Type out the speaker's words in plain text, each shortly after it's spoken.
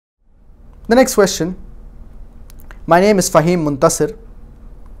The next question. My name is Fahim Muntasir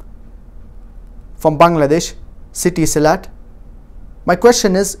from Bangladesh, city Silat. My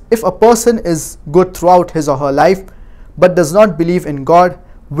question is, if a person is good throughout his or her life but does not believe in God,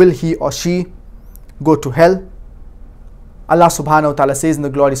 will he or she go to hell? Allah subhanahu wa ta'ala says in the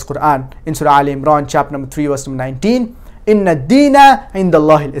glorious Quran in Surah Al Imran chapter number 3 verse number 19, Inna deena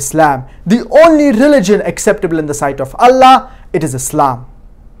indallahi al-Islam. The only religion acceptable in the sight of Allah, it is Islam.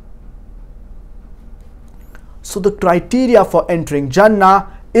 So the criteria for entering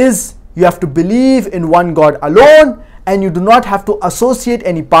Jannah is you have to believe in one God alone, and you do not have to associate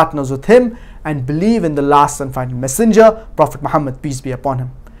any partners with him, and believe in the last and final messenger, Prophet Muhammad, peace be upon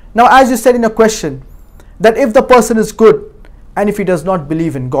him. Now, as you said in a question, that if the person is good and if he does not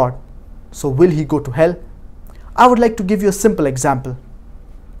believe in God, so will he go to hell? I would like to give you a simple example.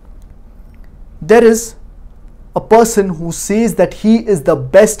 There is a person who says that he is the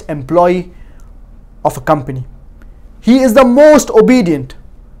best employee of a company. He is the most obedient.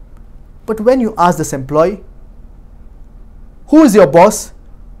 But when you ask this employee, who is your boss?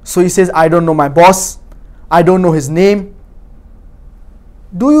 So he says, I don't know my boss. I don't know his name.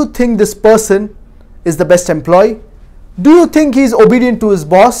 Do you think this person is the best employee? Do you think he is obedient to his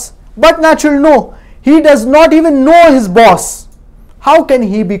boss? But naturally, no. He does not even know his boss. How can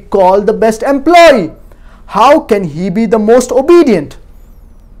he be called the best employee? How can he be the most obedient?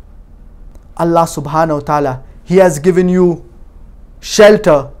 Allah subhanahu wa ta'ala, He has given you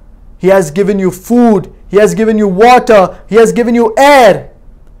shelter. He has given you food. He has given you water. He has given you air.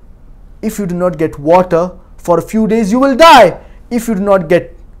 If you do not get water for a few days, you will die. If you do not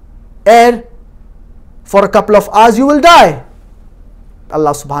get air for a couple of hours, you will die.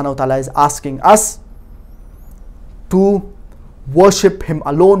 Allah subhanahu wa ta'ala is asking us to worship Him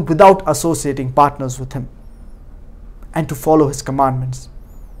alone without associating partners with Him, and to follow His commandments.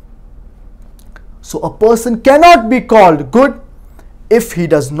 So a person cannot be called good if he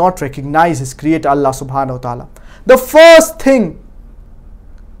does not recognize his Creator, Allah subhanahu wa ta'ala. The first thing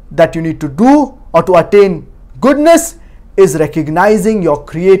that you need to do or to attain goodness is recognizing your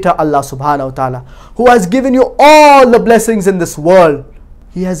Creator, Allah subhanahu wa ta'ala, who has given you all the blessings in this world.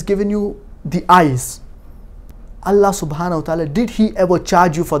 He has given you the eyes. Allah subhanahu wa ta'ala, did He ever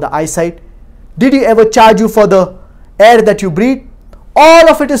charge you for the eyesight? Did He ever charge you for the air that you breathe? All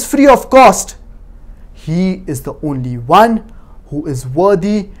of it is free of cost. He is the only one who is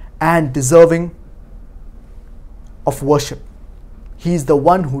worthy and deserving of worship. He is the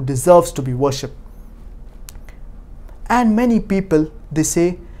one who deserves to be worshipped. And many people, they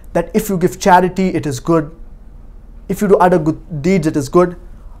say that if you give charity, it is good. If you do other good deeds, it is good.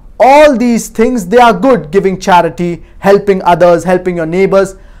 All these things, they are good. Giving charity, helping others, helping your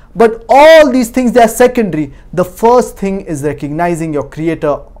neighbors. But all these things, they are secondary. The first thing is recognizing your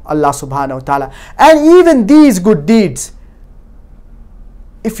Creator, Allah subhanahu wa ta'ala. And even these good deeds,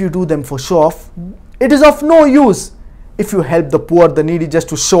 if you do them for show off, it is of no use. If you help the poor, the needy, just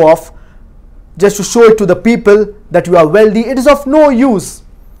to show off, just to show it to the people that you are wealthy, it is of no use.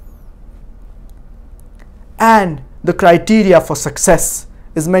 And the criteria for success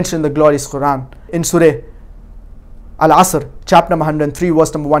is mentioned in the glorious Quran in Surah Al-Asr, chapter number 103,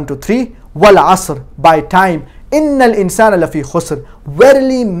 verse number 1 to 3. Wal Asr, by time, Innal insana lafi khusr.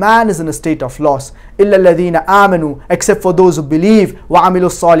 Verily man is in a state of loss. Illa alladhina amanu, except for those who believe, wa amilu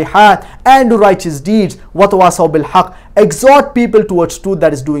salihat, and do righteous deeds, wa tawasaw bil haqq, exhort people towards truth,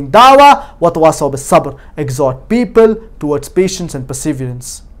 that is doing dawah, wa tawasaw bis sabr, exhort people towards patience and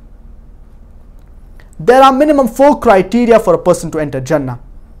perseverance. There are minimum 4 criteria for a person to enter Jannah.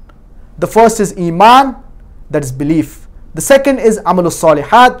 The first is Iman, that is belief. The second is Amalu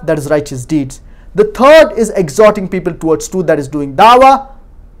Salihat, that is righteous deeds. The third is exhorting people towards truth, that is doing dawah.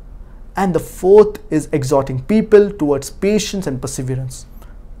 And the fourth is exhorting people towards patience and perseverance.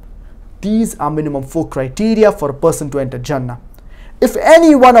 These are minimum 4 criteria for a person to enter Jannah. If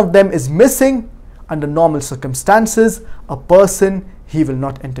any one of them is missing, under normal circumstances, a person, he will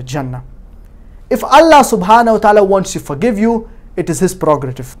not enter Jannah. If Allah subhanahu wa ta'ala wants to forgive you, it is His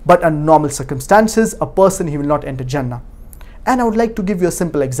prerogative. But under normal circumstances, a person, he will not enter Jannah. And I would like to give you a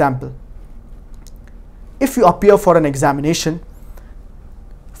simple example. If you appear for an examination,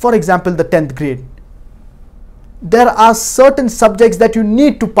 for example, the 10th grade, there are certain subjects that you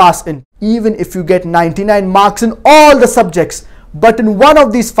need to pass in. Even if you get 99 marks in all the subjects, but in one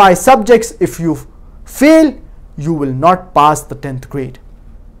of these 5 subjects, if you fail, you will not pass the 10th grade.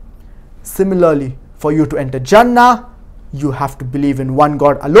 Similarly, for you to enter Jannah, you have to believe in one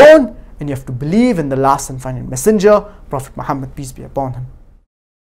God alone, and you have to believe in the last and final messenger, Prophet Muhammad, peace be upon him.